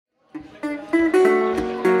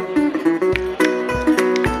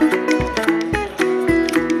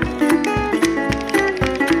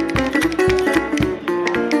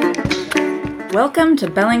Welcome to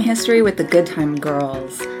Belling History with the Good Time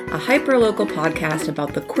Girls, a hyper-local podcast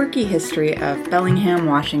about the quirky history of Bellingham,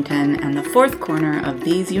 Washington, and the fourth corner of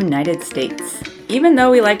these United States. Even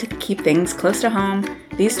though we like to keep things close to home,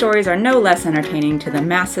 these stories are no less entertaining to the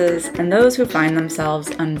masses and those who find themselves,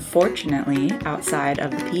 unfortunately, outside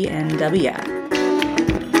of the PNW.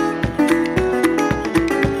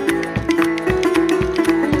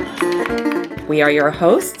 We are your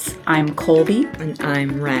hosts. I'm Colby. And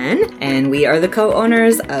I'm Ren. And we are the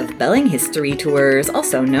co-owners of Belling History Tours,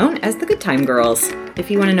 also known as the Good Time Girls. If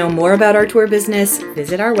you want to know more about our tour business,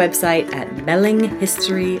 visit our website at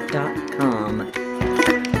bellinghistory.com.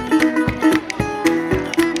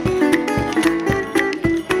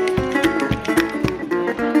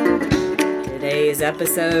 Today's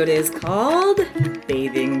episode is called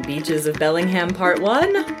Bathing Beaches of Bellingham Part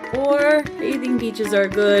 1, or Bathing Beaches Are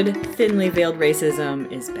Good, Thinly Veiled Racism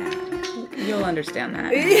is Bad. You'll understand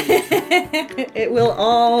that. It will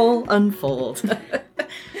all unfold.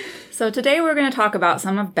 So today we're going to talk about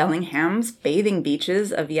some of Bellingham's bathing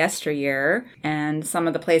beaches of yesteryear and some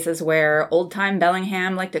of the places where old-time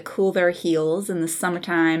Bellingham like to cool their heels in the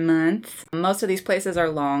summertime months. Most of these places are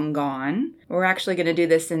long gone. We're actually going to do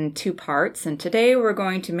this in two parts, and today we're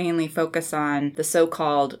going to mainly focus on the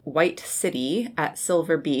so-called White City at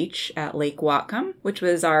Silver Beach at Lake Whatcom, which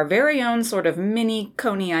was our very own sort of mini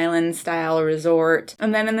Coney Island-style resort.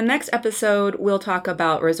 And then in the next episode, we'll talk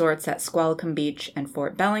about resorts at Squalicum Beach and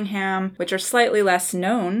Fort Bellingham, which are slightly less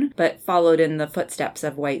known, but followed in the footsteps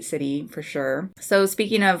of White City for sure. So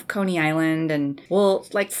speaking of Coney Island, and we'll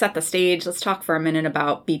set the stage, let's talk for a minute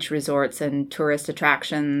about beach resorts and tourist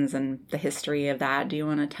attractions and the history of that. Do you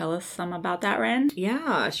want to tell us some about that, Ren?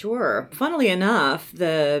 Yeah, sure. Funnily enough,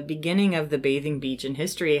 the beginning of the bathing beach in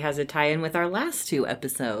history has a tie-in with our last two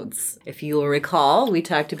episodes. If you will recall, we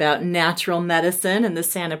talked about natural medicine and the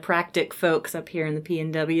Sanapractic folks up here in the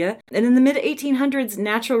PNW. And in the mid-1800s,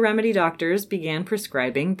 natural remedy doctors began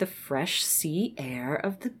prescribing the fresh sea air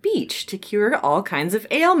of the beach to cure all kinds of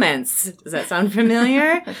ailments. Does that sound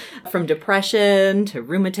familiar? From depression to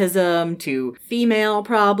rheumatism to female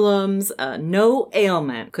problems, no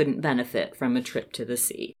ailment couldn't benefit from a trip to the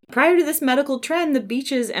sea. Prior to this medical trend, the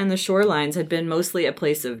beaches and the shorelines had been mostly a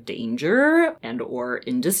place of danger and or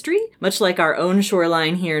industry. Much like our own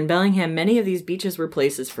shoreline here in Bellingham, many of these beaches were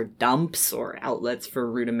places for dumps or outlets for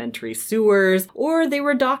rudimentary sewers, or they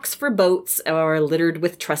were docks for boats or littered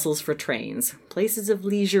with trestles for trains. Places of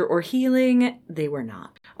leisure or healing, they were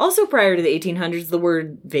not. Also prior to the 1800s, the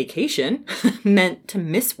word vacation meant to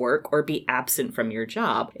miss work or be absent from your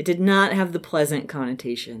job. It did not have the pleasant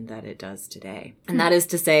connotation that it does today. And that is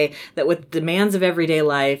to say that with demands of everyday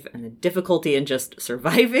life and the difficulty in just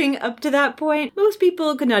surviving up to that point, most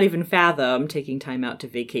people could not even fathom taking time out to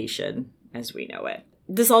vacation as we know it.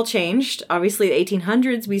 This all changed. Obviously, the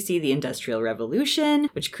 1800s, we see the Industrial Revolution,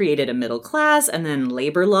 which created a middle class, and then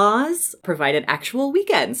labor laws provided actual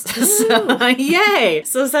weekends. So, yay!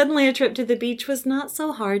 So suddenly a trip to the beach was not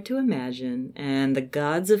so hard to imagine, and the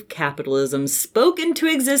gods of capitalism spoke into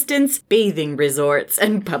existence bathing resorts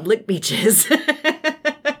and public beaches.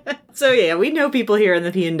 So yeah, we know people here in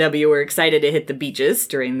the PNW were excited to hit the beaches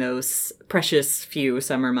during those precious few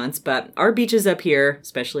summer months, but our beaches up here,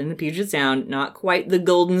 especially in the Puget Sound, not quite the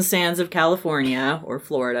golden sands of California or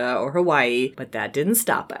Florida or Hawaii, but that didn't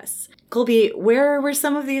stop us. Colby, where were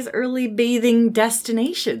some of these early bathing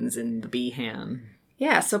destinations in the Beeham?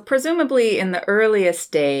 Yeah, so presumably in the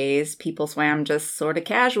earliest days, people swam just sort of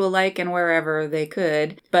casual-like and wherever they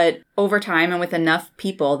could. But over time and with enough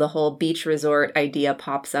people, the whole beach resort idea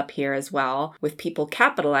pops up here as well, with people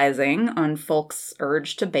capitalizing on folks'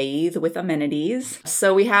 urge to bathe with amenities.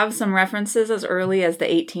 So we have some references as early as the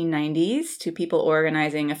 1890s to people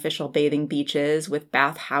organizing official bathing beaches with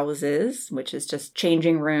bath houses, which is just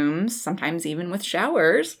changing rooms, sometimes even with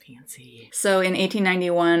showers. Fancy. So in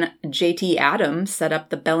 1891, J.T. Adams set up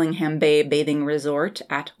the Bellingham Bay Bathing Resort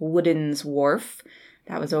at Woodin's Wharf.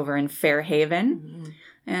 That was over in Fairhaven. Mm-hmm.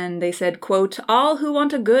 And they said, quote, "All who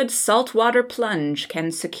want a good saltwater plunge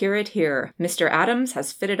can secure it here. Mr. Adams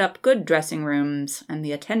has fitted up good dressing rooms, and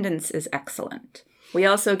the attendance is excellent." We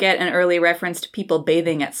also get an early reference to people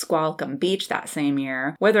bathing at Squalicum Beach that same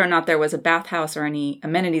year. Whether or not there was a bathhouse or any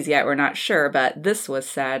amenities yet, we're not sure, but this was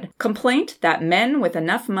said. "Complaint that men with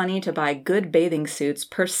enough money to buy good bathing suits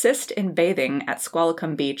persist in bathing at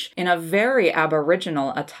Squalicum Beach in a very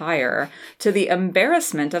aboriginal attire, to the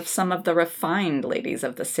embarrassment of some of the refined ladies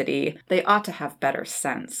of the city. They ought to have better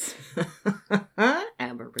sense."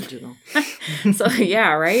 Aboriginal. So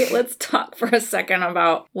yeah, right? Let's talk for a second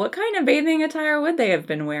about what kind of bathing attire would they have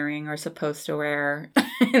been wearing or supposed to wear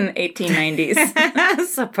in the 1890s.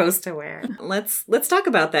 Supposed to wear. Let's talk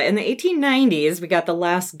about that. In the 1890s, we got the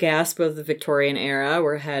last gasp of the Victorian era.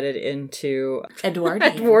 We're headed into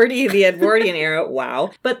the Edwardian era.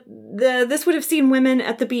 Wow. But this would have seen women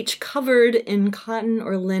at the beach covered in cotton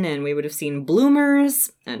or linen. We would have seen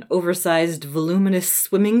bloomers and oversized voluminous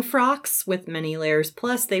swimming frocks with many layers.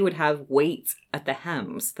 Plus, they would have weights at the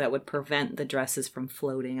hems that would prevent the dresses from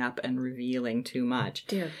floating up and revealing too much.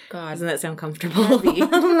 Dear God. Doesn't that sound comfortable?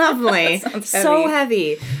 Lovely. So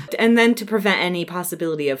heavy. And then to prevent any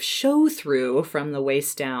possibility of show-through from the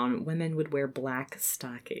waist down, women would wear black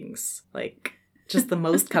stockings. Like, just the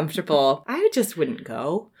most comfortable. I just wouldn't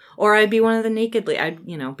go. Or I'd be one of the nakedly. I'd,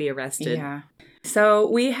 be arrested. Yeah. So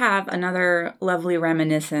we have another lovely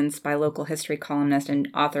reminiscence by local history columnist and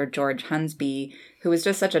author George Hunsby, who is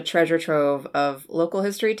just such a treasure trove of local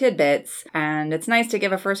history tidbits. And it's nice to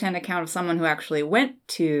give a firsthand account of someone who actually went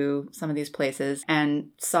to some of these places and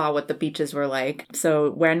saw what the beaches were like. So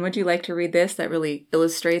when would you like to read this that really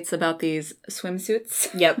illustrates about these swimsuits?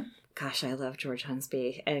 Yep. Gosh, I love George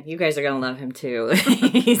Hunsby. And you guys are going to love him too.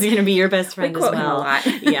 He's going to be your best friend as well. Him a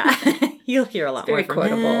lot. Yeah. You'll hear a lot more from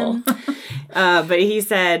quotable. him. But he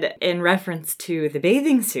said, in reference to the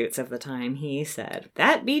bathing suits of the time, he said,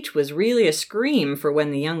 that beach was really a scream for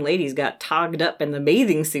when the young ladies got togged up in the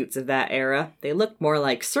bathing suits of that era. They looked more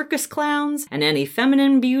like circus clowns, and any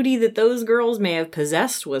feminine beauty that those girls may have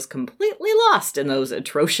possessed was completely lost in those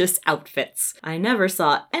atrocious outfits. I never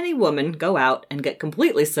saw any woman go out and get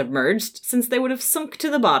completely submerged, since they would have sunk to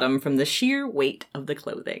the bottom from the sheer weight of the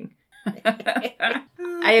clothing.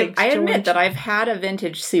 I admit that I've had a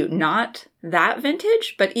vintage suit, not that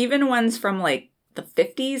vintage, but even ones from like the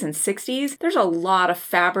 50s and 60s, there's a lot of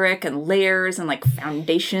fabric and layers and like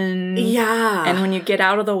foundation. Yeah. And when you get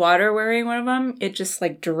out of the water wearing one of them, it just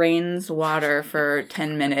like drains water for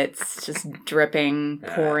 10 minutes, just dripping,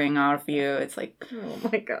 pouring off you. It's like, oh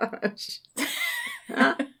my gosh.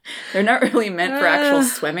 They're not really meant for actual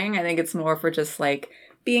swimming. I think it's more for just like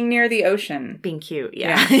being near the ocean. Being cute,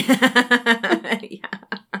 yeah. Yeah.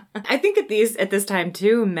 I think at this time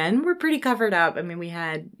too, men were pretty covered up. I mean, we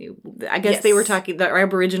had, I guess they were talking, the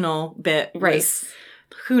Aboriginal bit was,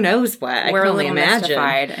 who knows what, We're I can only imagine.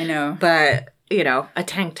 Mystified, I know. But, a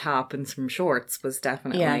tank top and some shorts was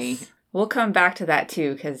definitely... Yes. We'll come back to that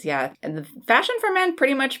too, because the fashion for men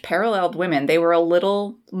pretty much paralleled women. They were a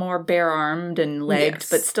little more bare-armed and legged,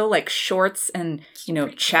 but still like shorts and,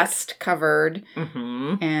 chest covered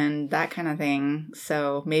and that kind of thing.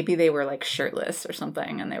 So maybe they were like shirtless or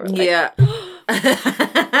something, and they were like,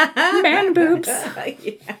 man boobs.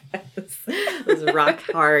 Yes. Those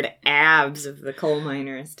rock-hard abs of the coal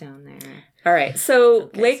miners down there. All right, so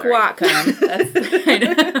Lake Whatcom, that's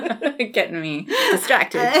getting me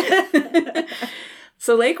distracted.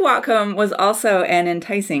 So Lake Whatcom was also an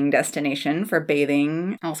enticing destination for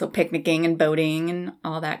bathing, also picnicking and boating and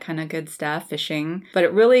all that kind of good stuff, fishing. But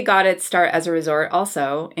it really got its start as a resort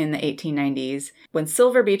also in the 1890s, when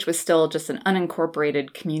Silver Beach was still just an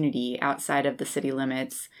unincorporated community outside of the city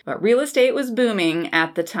limits. But real estate was booming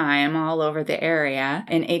at the time all over the area.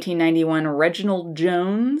 In 1891, Reginald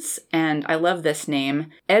Jones, and I love this name,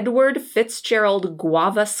 Edward Fitzgerald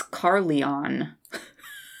Guavas Carleon.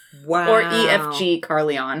 Wow. Or EFG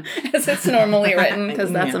Carleon, as it's normally written,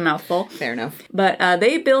 because that's a mouthful. Fair enough. But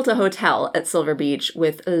they built a hotel at Silver Beach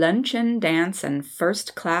with luncheon, dance, and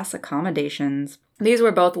first-class accommodations. These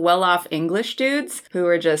were both well-off English dudes who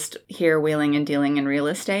were just here wheeling and dealing in real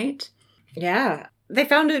estate. Yeah. They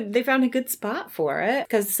found a good spot for it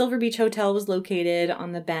because Silver Beach Hotel was located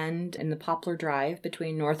on the bend in the Poplar Drive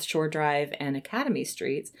between North Shore Drive and Academy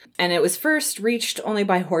Streets. And it was first reached only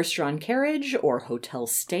by horse-drawn carriage or hotel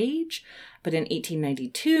stage. But in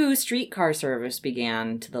 1892, streetcar service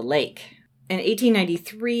began to the lake. In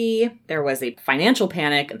 1893, there was a financial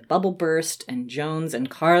panic and the bubble burst, and Jones and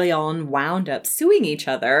Carleon wound up suing each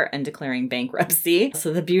other and declaring bankruptcy.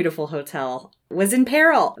 So the beautiful hotel was in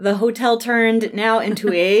peril. The hotel turned now into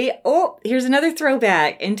here's another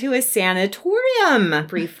throwback, into a sanatorium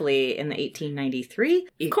briefly in the 1893.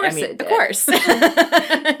 Of course it did. Of course.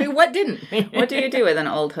 What didn't? What do you do with an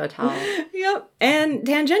old hotel? Yep. And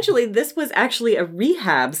tangentially, this was actually a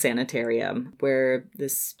rehab sanitarium where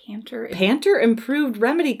this Panter Improved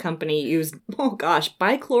Remedy Company used,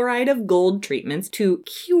 bichloride of gold treatments to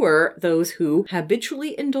cure those who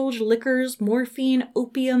habitually indulge liquors, morphine,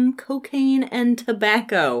 opium, cocaine, and and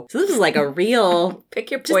tobacco. So this is like a real...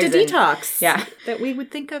 Pick your poison. Just a detox. Yeah. That we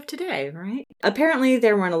would think of today, right? Apparently,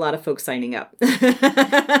 there weren't a lot of folks signing up.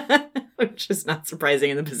 Which is not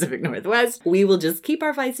surprising in the Pacific Northwest. We will just keep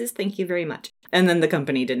our vices. Thank you very much. And then the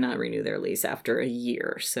company did not renew their lease after a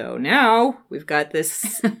year. So now we've got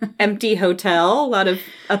this empty hotel, a lot of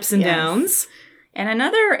ups and downs. And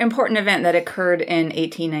another important event that occurred in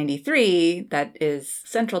 1893 that is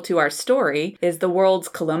central to our story is the World's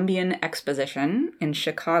Columbian Exposition in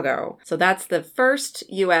Chicago. So that's the first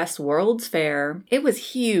U.S. World's Fair. It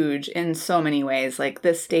was huge in so many ways. Like,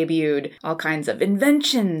 this debuted all kinds of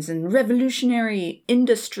inventions and revolutionary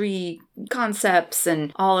industry concepts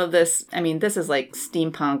and all of this. I mean, this is like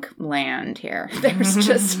steampunk land here. There's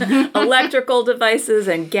just electrical devices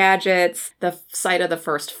and gadgets, the site of the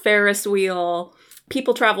first Ferris wheel.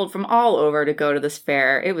 People traveled from all over to go to this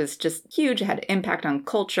fair. It was just huge. It had impact on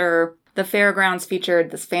culture. The fairgrounds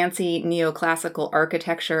featured this fancy neoclassical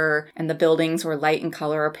architecture, and the buildings were light in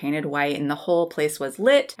color or painted white, and the whole place was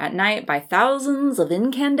lit at night by thousands of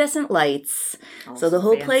incandescent lights. So the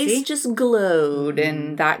whole place just glowed,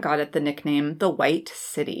 and that got it the nickname the White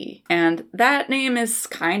City. And that name is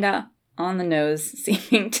kind of on the nose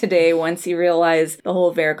seeming today once you realize the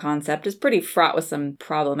whole fair concept is pretty fraught with some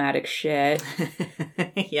problematic shit.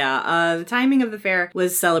 The timing of the fair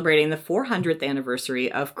was celebrating the 400th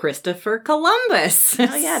anniversary of Christopher Columbus.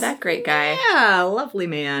 Oh yeah, that great guy. Yeah, lovely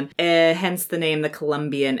man. Hence the name, the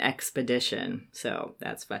Columbian Expedition. So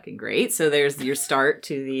that's fucking great. So there's your start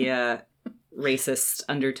to the... racist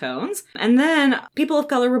undertones. And then people of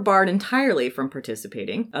color were barred entirely from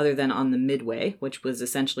participating, other than on the Midway, which was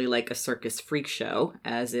essentially like a circus freak show,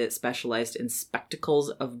 as it specialized in spectacles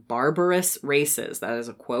of barbarous races. That is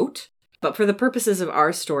a quote. But for the purposes of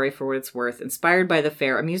our story, for what it's worth, inspired by the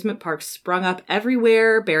fair, amusement parks sprung up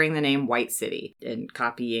everywhere bearing the name White City and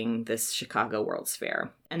copying this Chicago World's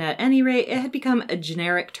Fair. And at any rate, it had become a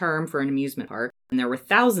generic term for an amusement park, and there were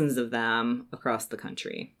thousands of them across the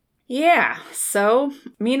country. Yeah, so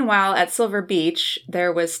meanwhile at Silver Beach,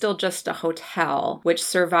 there was still just a hotel, which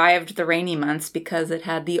survived the rainy months because it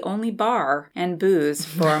had the only bar and booze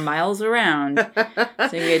for miles around.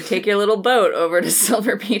 So you could take your little boat over to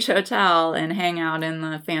Silver Beach Hotel and hang out in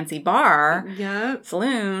the fancy bar. Yep.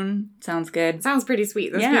 Saloon. Sounds good. Sounds pretty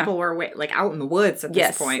sweet. Those people were out in the woods at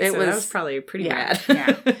this point, so that was probably pretty rad.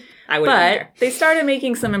 Yeah. I would have been there. They started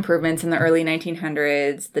making some improvements in the early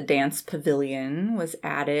 1900s. The dance pavilion was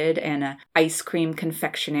added and an ice cream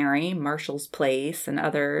confectionery, Marshall's Place, and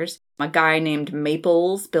others. A guy named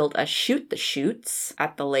Maples built a Shoot the Chutes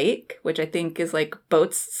at the lake, which I think is like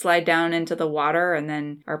boats slide down into the water and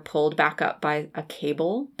then are pulled back up by a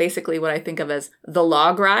cable. Basically what I think of as the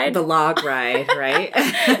log ride. The log ride, right?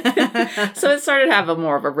 So it started to have a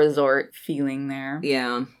more of a resort feeling there.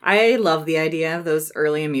 Yeah. I love the idea of those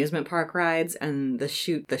early amusement park rides, and the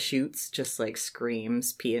Shoot the Chutes just like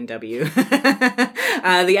screams P&W.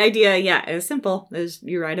 The idea, is simple.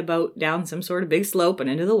 You ride a boat down some sort of big slope and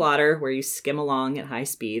into the water where you skim along at high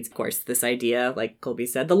speeds. Of course, this idea, like Colby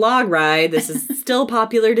said, the log ride, this is still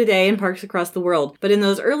popular today in parks across the world. But in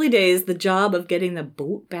those early days, the job of getting the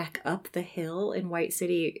boat back up the hill in White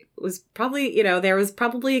City was probably, there was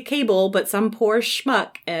probably a cable, but some poor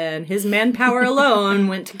schmuck and his manpower alone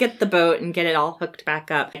went to get the boat and get it all hooked back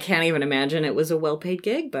up. I can't even imagine it was a well-paid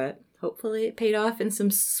gig, but hopefully it paid off in some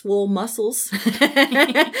swole muscles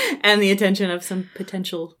and the attention of some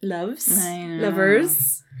potential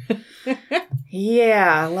lovers.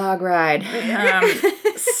 Yeah, log ride.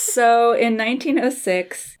 So in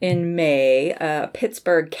 1906, in May,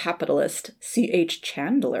 Pittsburgh capitalist C.H.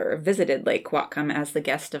 Chandler visited Lake Whatcom as the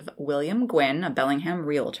guest of William Gwynn, a Bellingham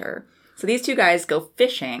realtor. So these two guys go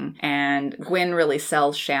fishing, and Gwynn really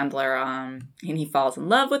sells Chandler and he falls in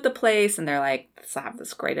love with the place, and they're like, let's have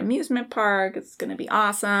this great amusement park. It's going to be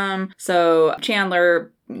awesome. So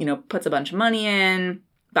Chandler, puts a bunch of money in,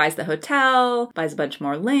 buys the hotel, buys a bunch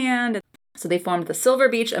more land. So they formed the Silver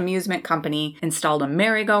Beach Amusement Company, installed a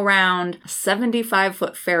merry-go-round, a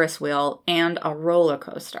 75-foot Ferris wheel, and a roller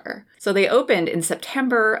coaster. So they opened in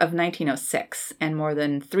September of 1906, and more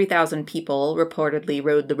than 3,000 people reportedly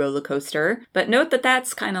rode the roller coaster. But note that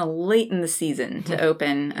that's kind of late in the season to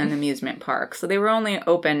open an amusement park. So they were only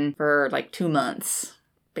open for like 2 months,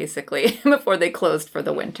 basically, before they closed for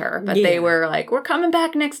the winter. But they were like, we're coming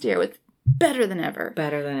back next year with better than ever.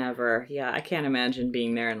 Better than ever. Yeah, I can't imagine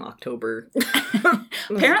being there in October.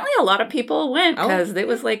 Apparently a lot of people went because it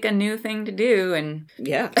was like a new thing to do. And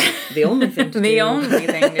yeah, the only thing to do. The only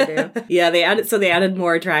thing to do. Yeah, they added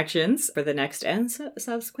more attractions for the next and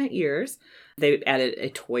subsequent years. They added a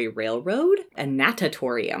toy railroad, a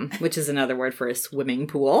natatorium, which is another word for a swimming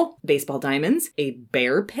pool, baseball diamonds, a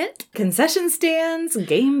bear pit, concession stands,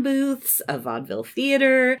 game booths, a vaudeville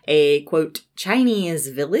theater, a, quote, Chinese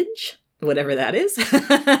village, whatever that is.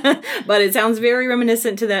 But it sounds very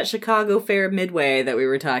reminiscent to that Chicago Fair Midway that we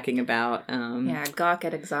were talking about. Yeah, gawk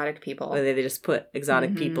at exotic people. Where they just put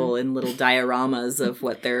exotic people in little dioramas of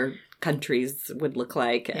what their countries would look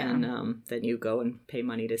like, and then you go and pay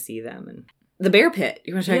money to see them. And the bear pit.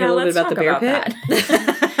 You want to talk a little bit about the bear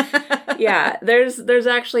pit? Yeah, there's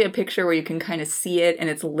actually a picture where you can kind of see it, and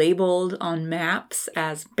it's labeled on maps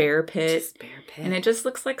as bear pit. Just bear pit. And it just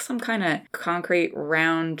looks like some kind of concrete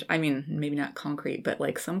round, I mean, maybe not concrete, but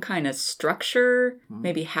like some kind of structure,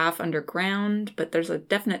 maybe half underground, but there's a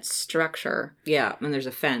definite structure. Yeah, and there's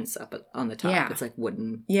a fence up on the top. Yeah. It's like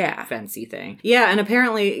wooden fencey thing. Yeah, and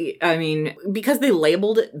apparently, I mean, because they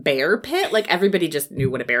labeled it bear pit, like everybody just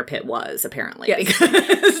knew what a bear pit was, apparently. Yes.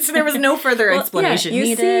 Because there was no further explanation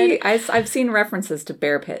needed. I've seen references to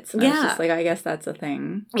bear pits. And I was just like, I guess that's a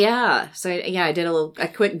thing. Yeah. So, I did a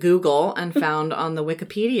quick Google and found on the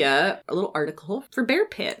Wikipedia a little article for bear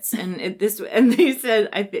pits. And they said,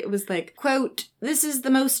 it was like, quote, "This is the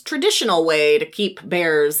most traditional way to keep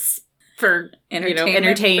bears for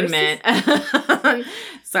entertainment."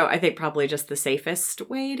 So I think probably just the safest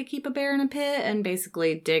way to keep a bear in a pit, and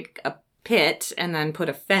basically dig a pit and then put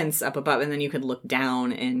a fence up above, and then you could look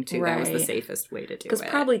down into. That was the safest way to do it. Because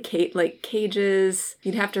probably cages,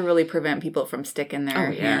 you'd have to really prevent people from sticking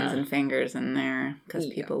their hands and fingers in there, because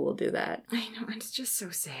people will do that. I know, and it's just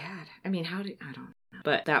so sad. I mean, I don't know.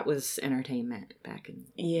 But that was entertainment back in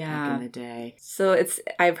the day. So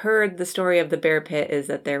I've heard the story of the bear pit is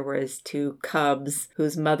that there was 2 cubs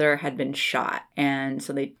whose mother had been shot. And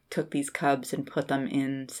so they took these cubs and put them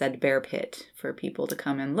in said bear pit for people to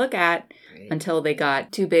come and look at until they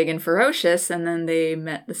got too big and ferocious, and then they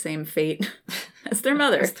met the same fate as their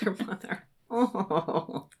mother.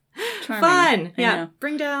 Oh. Charming. Fun. Yeah.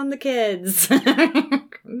 Bring down the kids.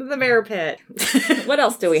 The bear pit. What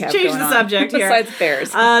else do we have going on? Change the subject here. Besides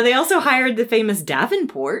bears. They also hired the famous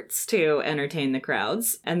Davenports to entertain the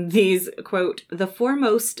crowds. And these, quote, "the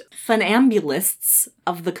foremost funambulists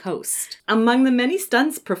of the coast." Among the many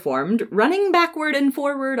stunts performed, running backward and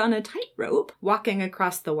forward on a tightrope, walking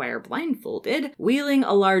across the wire blindfolded, wheeling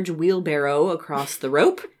a large wheelbarrow across the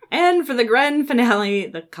rope, and for the grand finale,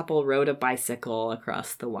 the couple rode a bicycle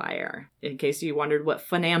across the wire. In case you wondered what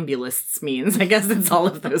funambulists means, I guess it's all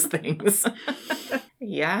of those things.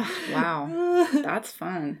 Yeah, wow. That's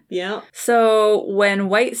fun. Yeah. So when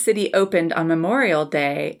White City opened on Memorial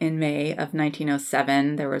Day in May of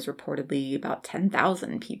 1907, there was reportedly about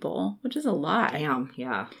 10,000 people, which is a lot. Damn,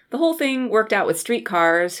 yeah. The whole thing worked out with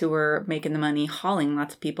streetcars, who were making the money hauling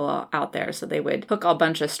lots of people out there. So they would hook a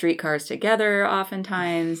bunch of streetcars together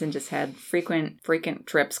oftentimes and just had frequent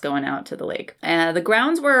trips going out to the lake. The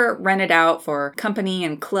grounds were rented out for company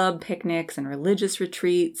and club picnics and religious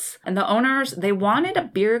retreats. And the owners, they wanted a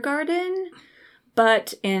beer garden,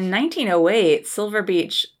 but in 1908, Silver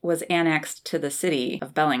Beach was annexed to the city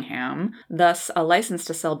of Bellingham. Thus, a license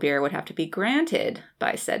to sell beer would have to be granted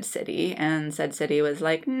by said city, and said city was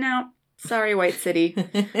like, no, sorry, White City.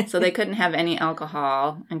 So they couldn't have any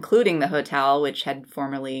alcohol, including the hotel, which had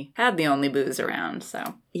formerly had the only booze around,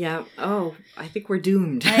 so... Yeah. Oh, I think we're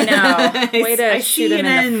doomed. I know. Way to shoot him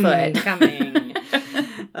in the foot. Coming.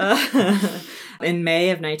 In May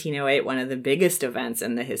of 1908, one of the biggest events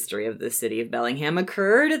in the history of the city of Bellingham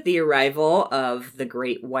occurred, the arrival of the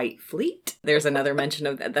Great White Fleet. There's another mention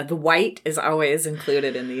of that. The white is always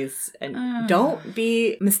included in these. And don't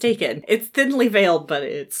be mistaken. It's thinly veiled, but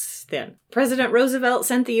it's thin. President Roosevelt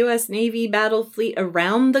sent the U.S. Navy battle fleet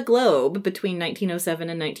around the globe between 1907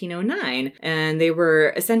 and 1909, and they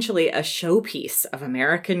were essentially a showpiece of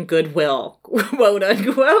American goodwill, quote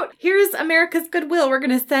unquote. Here's America's goodwill. We're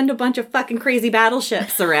going to send a bunch of fucking crazy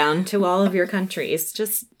battleships around to all of your countries.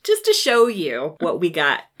 Just to show you what we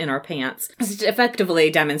got in our pants. It's effectively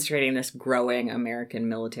demonstrating this growing American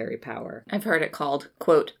military power. I've heard it called,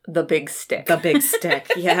 quote, the big stick. The big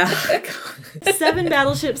stick, yeah. 7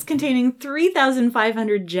 battleships containing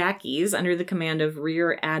 3,500 jackies under the command of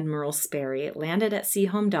Rear Admiral Sperry landed at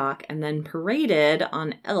Seaholm Dock and then paraded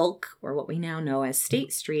on Elk, or what we now know as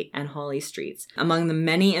State Street, and Hawley Streets. Among the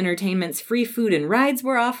many entertainments, free food and rides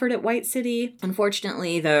were offered at White City.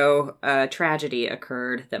 Unfortunately, though, a tragedy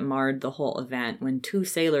occurred that marred the whole event when 2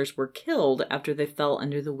 sailors were killed after they fell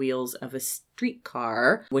under the wheels of a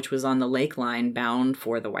streetcar, which was on the Lake Line bound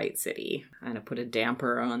for the White City. Kind of put a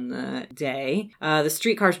damper on the day. The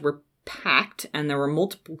streetcars were packed, and there were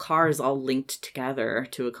multiple cars all linked together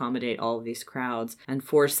to accommodate all of these crowds. And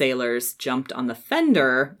 4 sailors jumped on the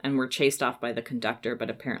fender and were chased off by the conductor, but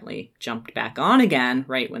apparently jumped back on again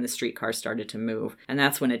right when the streetcar started to move. And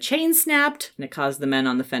that's when a chain snapped, and it caused the men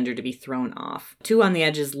on the fender to be thrown off. 2 on the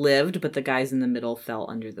edges lived, but the guys in the middle fell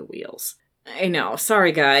under the wheels. I know.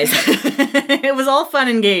 Sorry, guys. It was all fun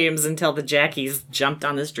and games until the jackies jumped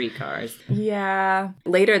on the streetcars. Yeah.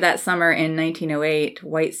 Later that summer in 1908,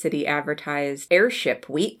 White City advertised Airship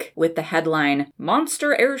Week with the headline,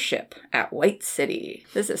 Monster Airship at White City.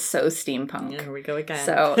 This is so steampunk. Here we go again.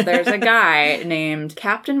 So there's a guy named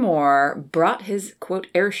Captain Moore brought his, quote,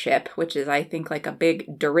 airship, which is, I think, like a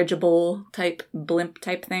big dirigible type, blimp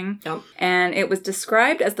type thing. Yep. And it was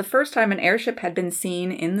described as the first time an airship had been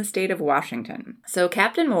seen in the state of Washington. So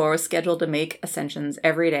Captain Moore was scheduled to make ascensions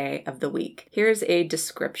every day of the week. Here's a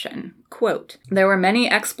description. Quote, there were many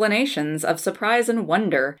explanations of surprise and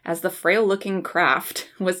wonder as the frail-looking craft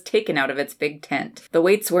was taken out of its big tent. The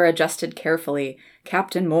weights were adjusted carefully.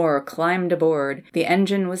 Captain Moore climbed aboard. The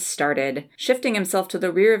engine was started. Shifting himself to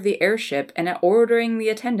the rear of the airship and ordering the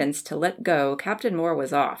attendants to let go, Captain Moore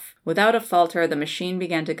was off. Without a falter, the machine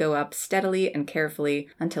began to go up steadily and carefully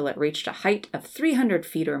until it reached a height of 300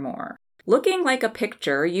 feet or more. Looking like a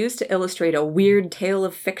picture used to illustrate a weird tale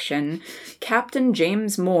of fiction, Captain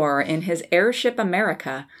James Moore in his Airship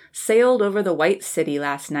America sailed over the White City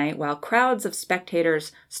last night while crowds of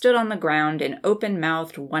spectators stood on the ground in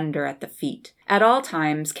open-mouthed wonder at the feat. At all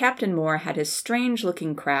times, Captain Moore had his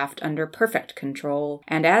strange-looking craft under perfect control,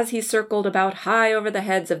 and as he circled about high over the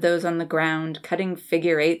heads of those on the ground, cutting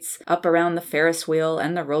figure-eights up around the Ferris wheel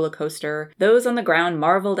and the roller coaster, those on the ground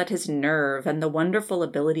marveled at his nerve and the wonderful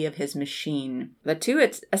ability of his machine. The 2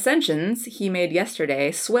 ascensions he made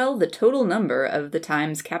yesterday swell the total number of the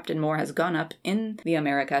times Captain Moore has gone up in the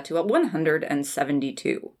America to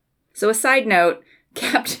 172. So a side note,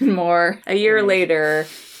 Captain Moore, a year later,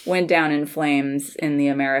 went down in flames in the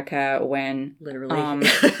America when literally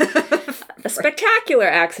a spectacular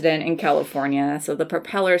accident in California. So the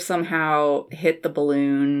propeller somehow hit the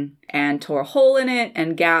balloon and tore a hole in it,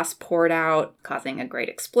 and gas poured out, causing a great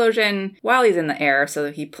explosion while he's in the air.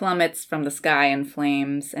 So he plummets from the sky in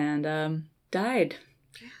flames and died.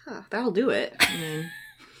 Yeah, that'll do it. I mean...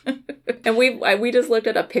 And we just looked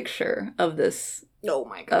at a picture of this. Oh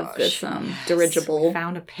my gosh! Of this dirigible. We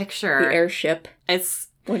found a picture. The airship. It's.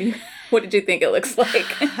 What did you think it looks like?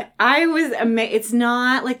 I was amazed. It's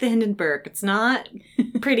not like the Hindenburg. It's not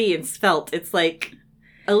pretty and svelte. It's like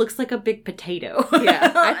it looks like a big potato.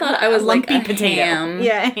 Yeah, I thought I was like a potato. Ham.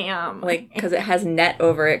 Yeah, ham. Like because it has net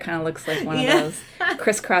over it, kind of looks like one of those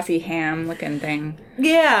crisscrossy ham looking thing.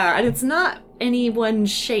 Yeah, and it's not any one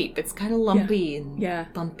shape. It's kind of lumpy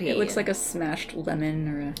and bumpy. It looks like a smashed lemon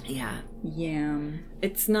or a yam.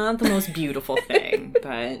 It's not the most beautiful thing,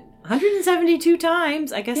 but 172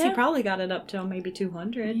 times. I guess he probably got it up to maybe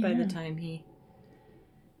 200 by the time he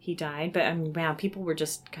died. But I mean, wow, people were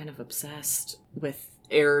just kind of obsessed with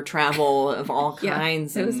air travel of all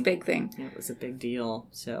kinds. It was a big thing. It was a big deal.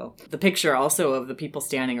 So the picture also of the people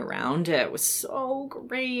standing around it was so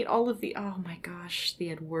great. All of the, oh my gosh,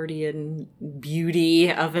 the Edwardian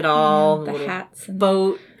beauty of it all. The hats.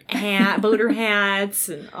 And boater hats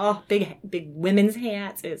and big women's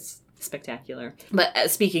hats. It's spectacular. But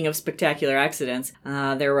speaking of spectacular accidents,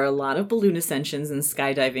 there were a lot of balloon ascensions and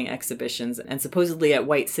skydiving exhibitions, and supposedly at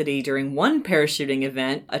White City during one parachuting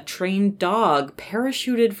event, a trained dog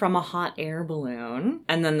parachuted from a hot air balloon,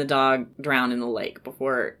 and then the dog drowned in the lake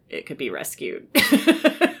before it could be rescued.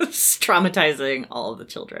 Traumatizing all of the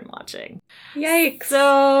children watching. Yikes.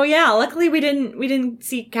 So yeah, luckily we didn't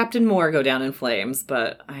see Captain Moore go down in flames,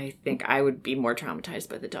 but I think I would be more traumatized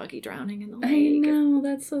by the doggy drowning in the lake. I know,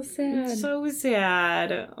 that's so sad. It's so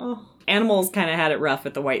sad. Oh. Animals kind of had it rough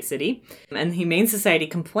at the White City, and the Humane Society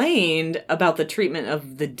complained about the treatment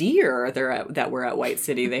of the deer that were at White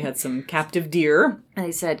City. They had some captive deer, and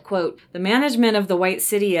they said, quote, the management of the White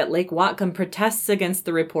City at Lake Whatcom protests against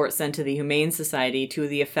the report sent to the Humane Society to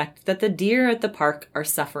the effect that the deer at the park are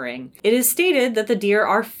suffering. It is stated that the deer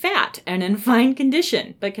are fat and in fine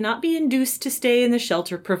condition, but cannot be induced to stay in the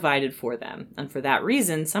shelter provided for them, and for that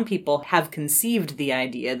reason, some people have conceived the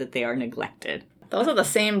idea that they are neglected. Those are the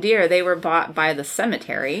same deer. They were bought by the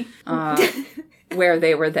cemetery, where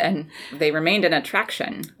they remained an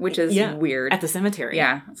attraction, which is weird. At the cemetery.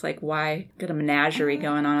 Yeah. It's like, why get a menagerie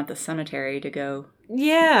going on at the cemetery to go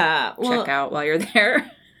check out while you're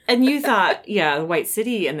there? And you thought, the White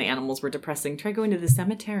City and the animals were depressing. Try going to the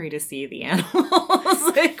cemetery to see the animals.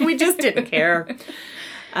 Like, we just didn't care.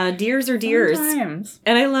 Deers are deers. Sometimes.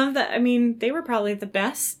 And I love that. I mean, they were probably the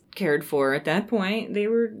best cared for at that point. They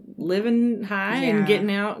were living high and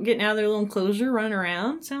getting out of their little enclosure, running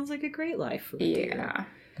around. Sounds like a great life for a deer.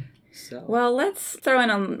 So. Well, let's throw in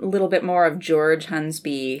a little bit more of George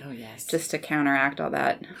Hunsby. Oh, yes. Just to counteract all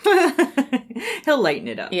that. He'll lighten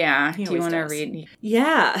it up. Yeah. Do you want to read?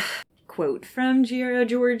 Yeah. Quote from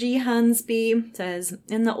Georgie Hunsby says,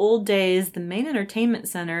 "In the old days, the main entertainment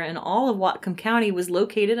center in all of Whatcom County was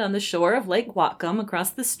located on the shore of Lake Whatcom across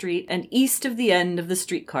the street and east of the end of the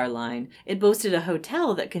streetcar line. It boasted a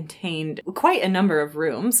hotel that contained quite a number of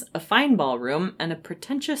rooms, a fine ballroom, and a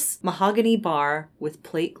pretentious mahogany bar with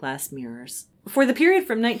plate glass mirrors. For the period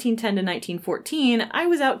from 1910 to 1914, I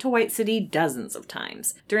was out to White City dozens of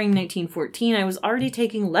times. During 1914, I was already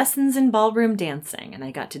taking lessons in ballroom dancing, and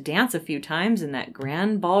I got to dance a few times in that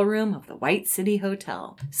grand ballroom of the White City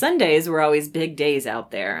Hotel. Sundays were always big days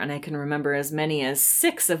out there, and I can remember as many as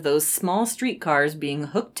 6 of those small streetcars being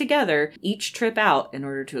hooked together each trip out in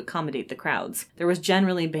order to accommodate the crowds. There was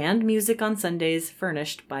generally band music on Sundays,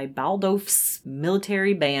 furnished by Baldolph's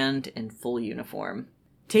military band in full uniform.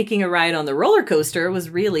 Taking a ride on the roller coaster was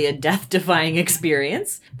really a death-defying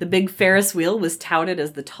experience. The big Ferris wheel was touted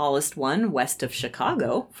as the tallest one west of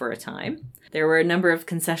Chicago for a time. There were a number of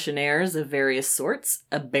concessionaires of various sorts,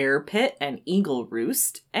 a bear pit and eagle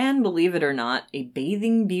roost, and, believe it or not, a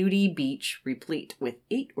bathing beauty beach replete with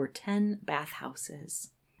 8 or 10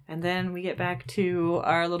 bathhouses." And then we get back to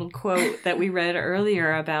our little quote that we read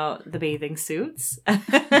earlier about the bathing suits.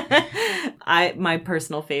 My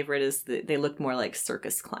personal favorite is that they look more like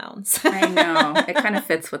circus clowns. I know. It kind of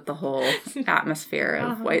fits with the whole atmosphere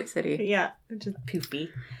of White City. Yeah, just poofy.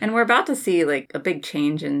 And we're about to see like a big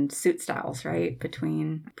change in suit styles, right?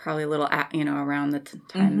 Between probably a little, around the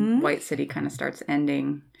time White City kind of starts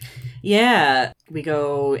ending. Yeah, we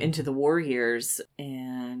go into the war years,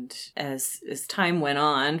 and as time went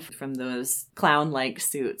on from those clown-like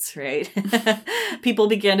suits, right, people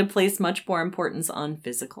began to place much more importance on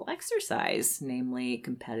physical exercise, namely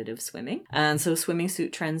competitive swimming. And so swimming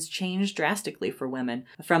suit trends changed drastically for women,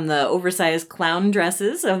 from the oversized clown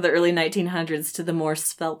dresses of the early 1900s to the more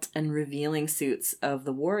svelte and revealing suits of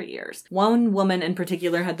the war years. One woman in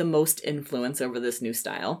particular had the most influence over this new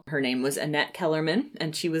style. Her name was Annette Kellerman,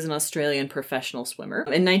 and she was an Australian professional swimmer.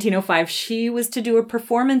 In 1905, she was to do a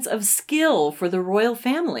performance of skill for the royal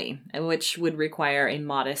family, which would require a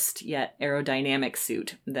modest yet aerodynamic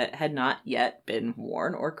suit that had not yet been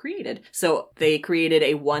worn or created. So they created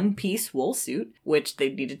a one-piece wool suit, which they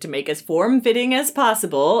needed to make as form-fitting as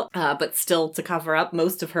possible, but still to cover up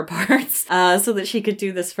most of her parts, so that she could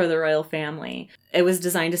do this for the royal family. It was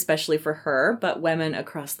designed especially for her, but women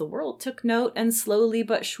across the world took note, and slowly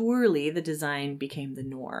but surely the design became the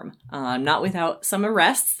norm. Not without some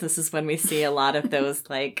arrests. This is when we see a lot of those,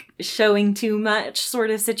 like, showing too much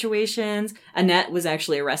sort of situations. Annette was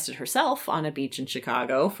actually arrested herself on a beach in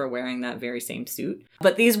Chicago for wearing that very same suit.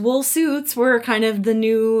 But these wool suits were kind of the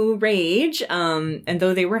new rage, and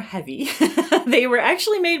though they were heavy, they were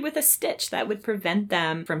actually made with a stitch that would prevent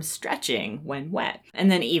them from stretching when wet.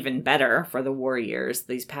 And then even better, for the war years,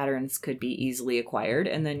 these patterns could be easily acquired,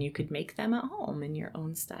 and then you could make them at home in your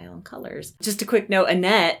own style and colors. Just a quick note,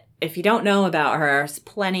 Annette, if you don't know about her,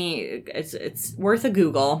 it's worth a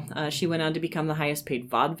Google. She went on to become the highest paid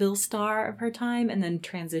vaudeville star of her time, and then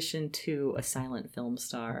transitioned to a silent film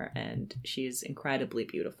star, and she is incredibly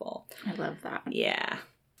beautiful. I love that. Yeah.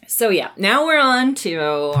 So yeah, now we're on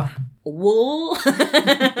to wool,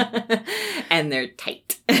 and they're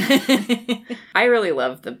tight. I really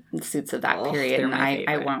love the suits of that period, and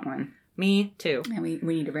I want one. Me too. And we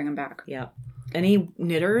need to bring them back. Yeah. Any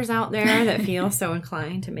knitters out there that feel so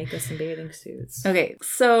inclined to make us some bathing suits? Okay,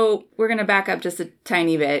 so we're going to back up just a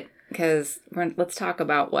tiny bit, because let's talk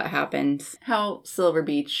about what happened, how Silver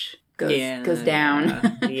Beach goes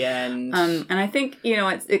down. The end. And I think,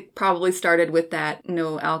 it probably started with that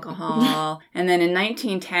no alcohol. And then in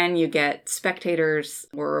 1910, you get spectators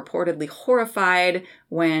were reportedly horrified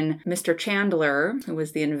when Mr. Chandler, who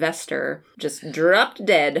was the investor, just dropped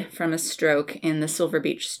dead from a stroke in the Silver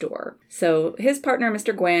Beach store. So his partner,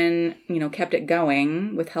 Mr. Gwynn, kept it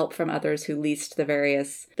going with help from others who leased the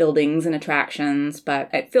various buildings and attractions. But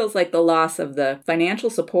it feels like the loss of the financial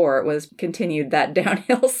support continued that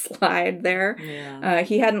downhill slide there. Yeah.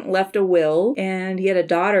 He hadn't left a will, and he had a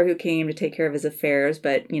daughter who came to take care of his affairs,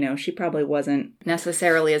 but, she probably wasn't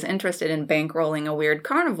necessarily as interested in bankrolling a weird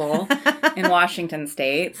carnival in Washington State.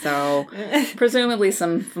 So presumably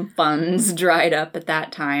some funds dried up at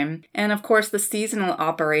that time. And of course, the seasonal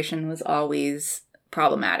operation was always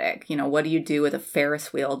problematic. What do you do with a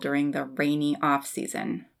Ferris wheel during the rainy off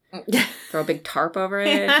season? Throw a big tarp over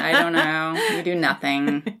it? I don't know. You do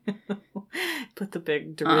nothing. Put the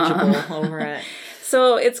big dirigible over it.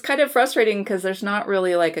 So it's kind of frustrating because there's not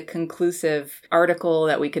really like a conclusive article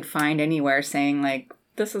that we could find anywhere saying like,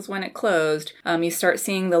 this is when it closed. You start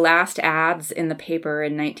seeing the last ads in the paper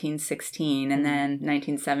in 1916, and then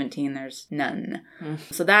 1917, there's none.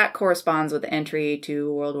 So that corresponds with the entry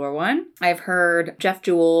to World War I. I've heard Jeff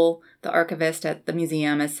Jewell, the archivist at the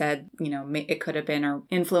museum, has said, it could have been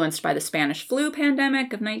influenced by the Spanish flu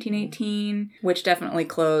pandemic of 1918, which definitely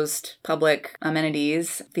closed public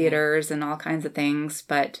amenities, theaters, and all kinds of things.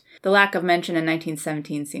 But the lack of mention in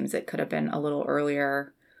 1917 seems it could have been a little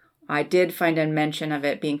earlier. I did find a mention of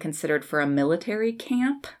it being considered for a military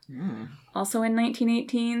camp, also in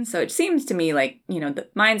 1918. So it seems to me like, the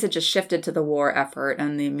minds had just shifted to the war effort,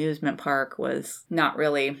 and the amusement park was not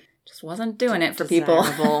really, just wasn't doing it for people.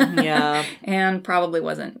 Yeah. And probably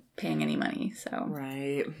wasn't paying any money, so.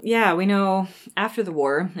 Right. Yeah, we know after the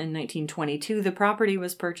war, in 1922, the property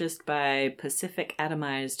was purchased by Pacific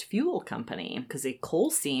Atomized Fuel Company because a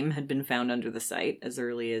coal seam had been found under the site as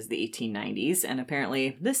early as the 1890s, and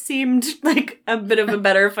apparently this seemed like a bit of a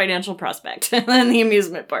better financial prospect than the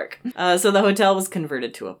amusement park. So the hotel was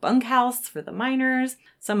converted to a bunkhouse for the miners.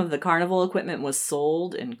 Some of the carnival equipment was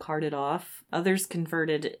sold and carted off. Others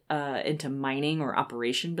converted into mining or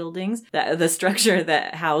operation buildings. The structure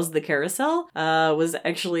that housed the carousel was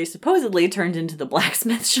actually supposedly turned into the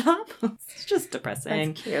blacksmith shop. It's just depressing.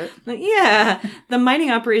 That's cute. But yeah, the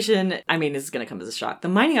mining operation, I mean, this is going to come as a shock. The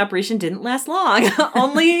mining operation didn't last long,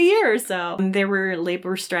 only a year or so. There were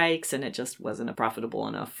labor strikes, and it just wasn't a profitable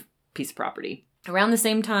enough piece of property. Around the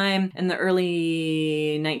same time, in the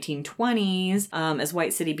early 1920s, as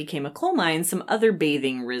White City became a coal mine, some other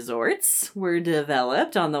bathing resorts were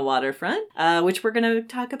developed on the waterfront, which we're going to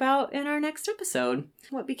talk about in our next episode.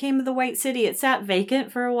 What became of the White City? It sat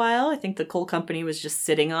vacant for a while. I think the coal company was just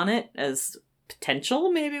sitting on it as potential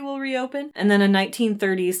maybe will reopen. And then a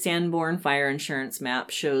 1930s Sanborn fire insurance map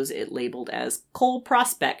shows it labeled as Coal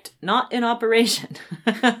Prospect, not in operation.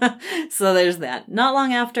 So there's that. Not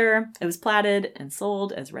long after, it was platted and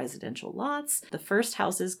sold as residential lots. The first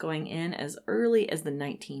houses going in as early as the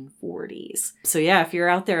 1940s. So yeah, if you're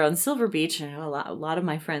out there on Silver Beach, I know a lot of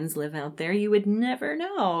my friends live out there, you would never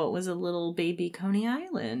know it was a little baby Coney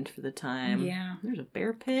Island for the time. Yeah. There's a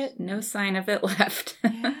bear pit. No sign of it left.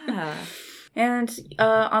 Yeah. And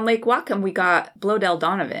on Lake Whatcom, we got Blodell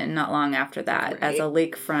Donovan not long after that as a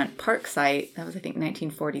lakefront park site. That was, I think,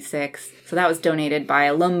 1946. So that was donated by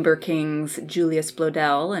Lumber Kings Julius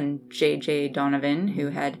Blodell and J.J. Donovan, who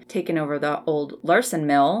had taken over the old Larson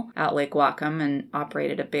Mill at Lake Whatcom and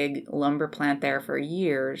operated a big lumber plant there for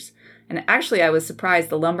years. And actually, I was surprised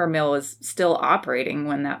the lumber mill was still operating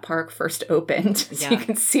when that park first opened. So you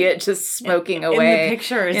can see it just smoking away in the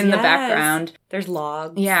pictures, in the background. There's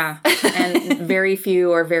logs. Yeah, and very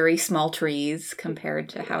few or very small trees compared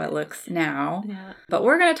to how it looks now. Yeah. But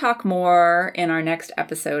we're going to talk more in our next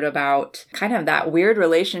episode about kind of that weird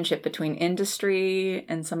relationship between industry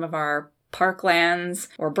and some of our parklands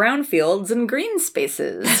or brownfields and green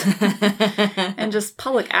spaces and just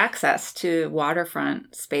public access to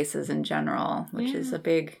waterfront spaces in general, which is a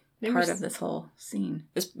big part of this whole scene.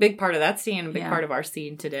 It's a big part of that scene, a big part of our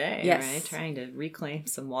scene today, yes. Right? Trying to reclaim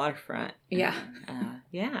some waterfront. Yeah.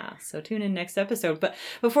 Yeah. So tune in next episode. But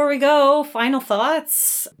before we go, final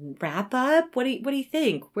thoughts, wrap up. What do you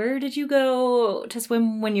think? Where did you go to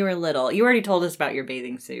swim when you were little? You already told us about your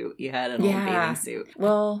bathing suit. You had an old bathing suit.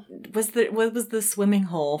 Well, what was the swimming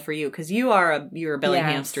hole for you? Because you're a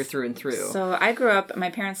Bellinghamster through and through. So I grew up,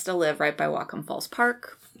 my parents still live right by Whatcom Falls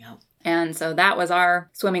Park. Yeah. And so that was our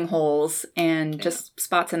swimming holes and just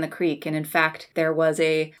spots in the creek. And in fact, there was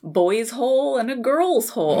a boys' hole and a girls'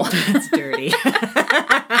 hole. That's dirty.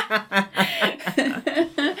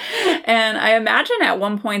 And I imagine at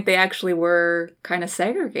one point they actually were kind of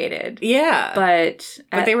segregated. Yeah. But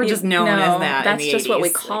they were just known as that. That's in the just 80s. What we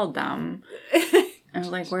called them. I was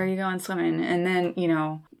like, where are you going swimming? And then,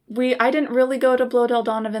 I didn't really go to Blodell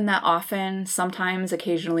Donovan that often, sometimes,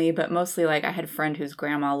 occasionally, but mostly I had a friend whose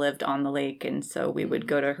grandma lived on the lake, and so we would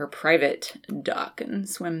go to her private dock and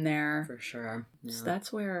swim there. For sure. Yeah. So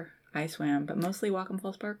that's where I swam, but mostly Whatcom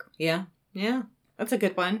Falls Park. Yeah. Yeah. That's a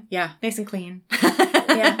good one. Yeah. Nice and clean.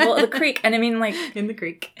 Yeah. Well, the creek, and I mean, in the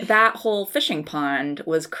creek. That whole fishing pond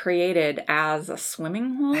was created as a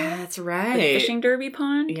swimming hole. That's right. The fishing derby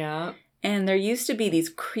pond. Yeah. And there used to be these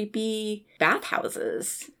creepy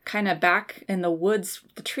bathhouses kind of back in the woods,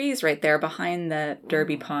 the trees right there behind the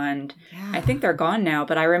derby pond. Yeah. I think they're gone now,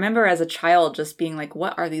 but I remember as a child just being like,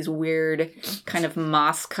 what are these weird kind of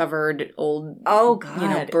moss-covered old,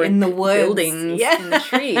 brick in the woods buildings in the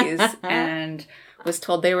trees? And was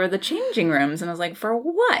told they were the changing rooms. And I was like, for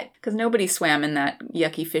what? Because nobody swam in that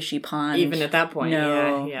yucky, fishy pond. Even at that point,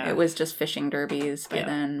 no, yeah. It was just fishing derbies by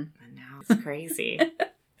then. I know, it's crazy.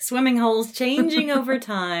 Swimming holes changing over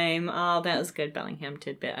time. Oh, that was good Bellingham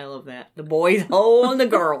tidbit. I love that. The boys' hole and the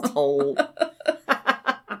girls' hole.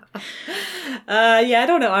 I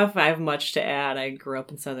don't know if I have much to add. I grew up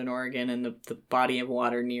in Southern Oregon, and the body of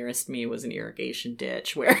water nearest me was an irrigation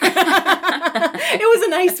ditch where it was a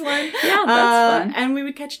nice one. Yeah, that's fun. And we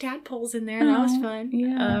would catch tadpoles in there, and that was fun.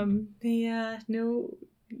 Yeah.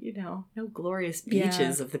 No glorious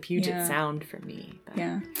beaches of the Puget Sound for me. But.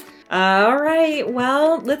 Yeah. All right.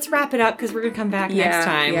 Well, let's wrap it up because we're going to come back next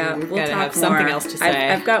time. Yeah, We've we'll got to talk have something more. else to say.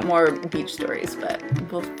 I've got more beach stories, but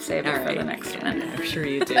we'll save it for the next one. I'm sure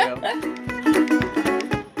you do.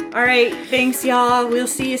 All right. Thanks, y'all. We'll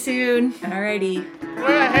see you soon. Alrighty.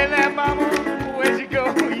 Well, hey there, mama, where'd you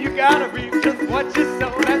go? You gotta reap just what you sow.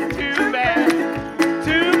 That's too bad,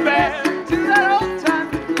 too bad. To that old time,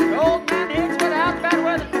 the old man hits without bad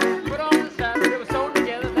weather. Put on the side, they were sewn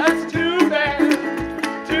together. That's too bad.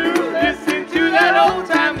 To listen to that old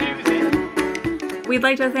time music. We'd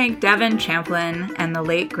like to thank Devin Champlin and the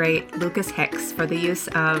late, great Lucas Hicks for the use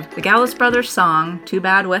of the Gallows Brothers song, Too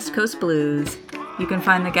Bad West Coast Blues. You can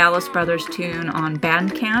find the Gallows Brothers tune on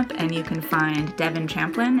Bandcamp, and you can find Devin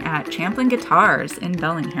Champlin at Champlin Guitars in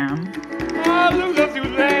Bellingham. Oh, Lou loves you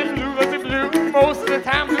red, Lou loves you blue. Most of the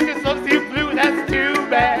time, Lucas loves you blue. That's too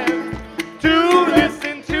bad. To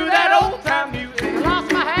listen to that old time music. I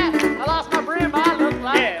lost my hat, I lost my brim. I look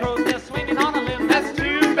like a crow's nest swinging on a limb. That's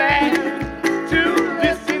too bad. To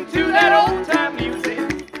listen to that old time music.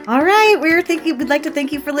 All right, we'd like to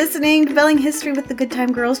thank you for listening to Belling History with the Good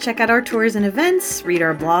Time Girls. Check out our tours and events, read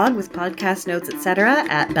our blog with podcast notes, etc.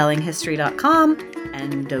 at bellinghistory.com.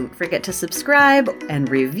 And don't forget to subscribe and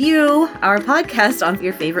review our podcast on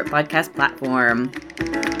your favorite podcast platform.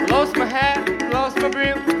 Lost my hat, lost my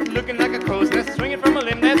brim, looking like a crow's nest swinging from a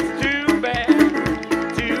limb. That's too bad,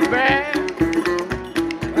 too bad.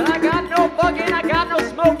 Well, I got no bugging, I got no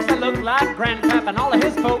smokes. I look like Grandpap and all of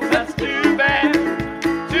his folks. That's too bad.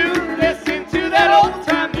 To listen to that old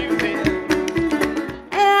time music.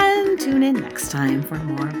 And tune in next time for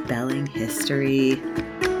more Belling History.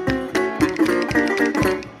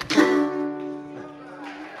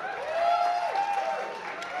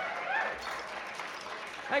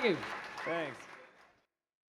 Thank you. Thanks.